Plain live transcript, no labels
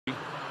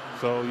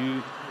So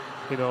you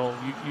know,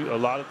 a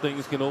lot of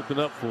things can open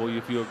up for you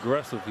if you're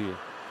aggressive here.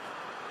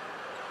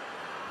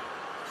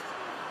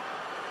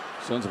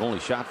 Suns have only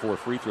shot 4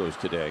 free throws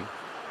today.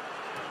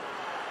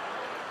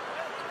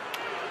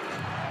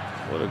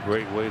 What a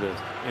great way to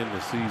end the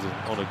season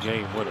on a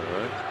game winner,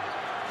 right?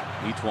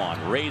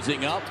 E'Twaun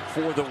raising up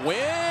for the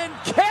win.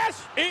 Cash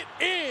it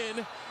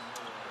in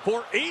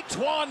for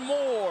E'Twaun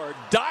Moore.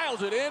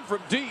 Dials it in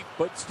from deep,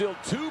 but still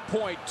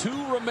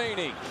 2.2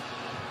 remaining.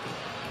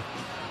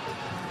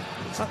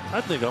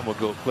 I think I'm going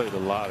to go play the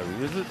lottery.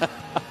 Is it?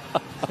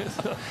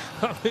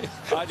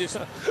 I just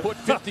put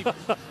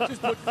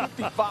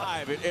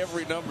 55 in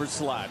every number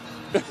slot.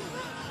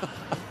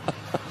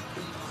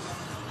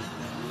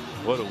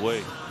 What a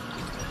way.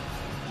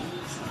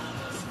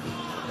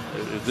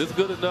 Is this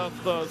good enough,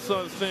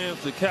 Suns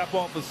fans, to cap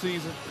off a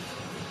season?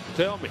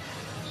 Tell me.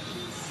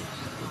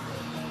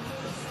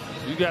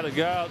 You got a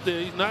guy out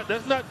there.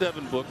 That's not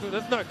Devin Booker.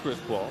 That's not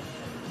Chris Paul.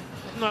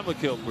 That's not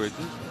Mikal Bridges.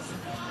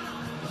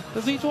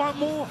 That's E'Twaun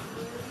Moore.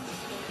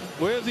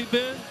 Where has he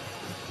been?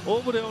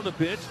 Over there on the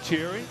bench,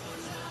 cheering,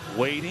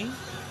 waiting,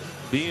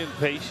 being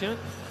patient,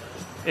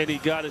 and he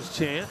got his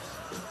chance.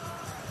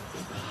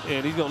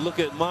 And he's gonna look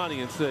at Monty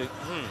and say,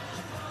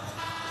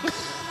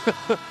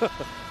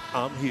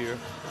 I'm here.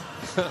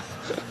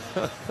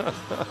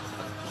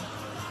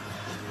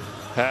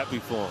 Happy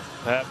for him.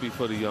 Happy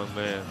for the young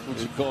man. What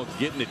you call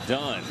getting it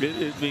done.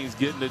 It means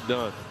getting it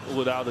done,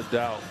 without a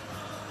doubt.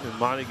 And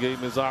Monty gave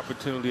him his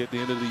opportunity at the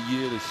end of the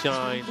year to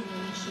shine.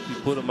 He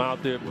put him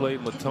out there,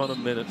 played him a ton of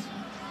minutes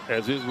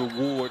as his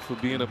reward for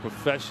being a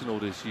professional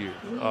this year.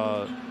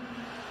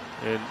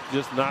 And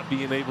just not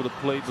being able to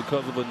play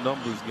because of a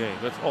numbers game.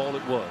 That's all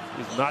it was.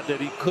 It's not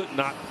that he could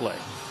not play.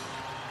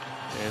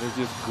 And it's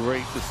just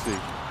great to see.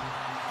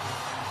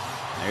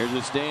 There's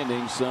the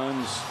standings.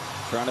 Suns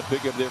trying to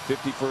pick up their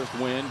 51st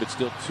win, but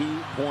still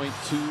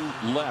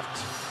 2.2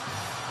 left.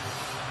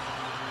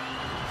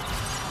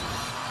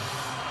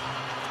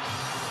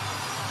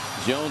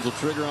 Jones will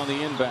trigger on the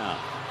inbound.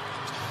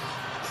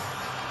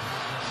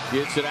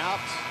 Gets it out.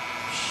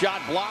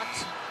 Shot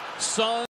blocked. Suns.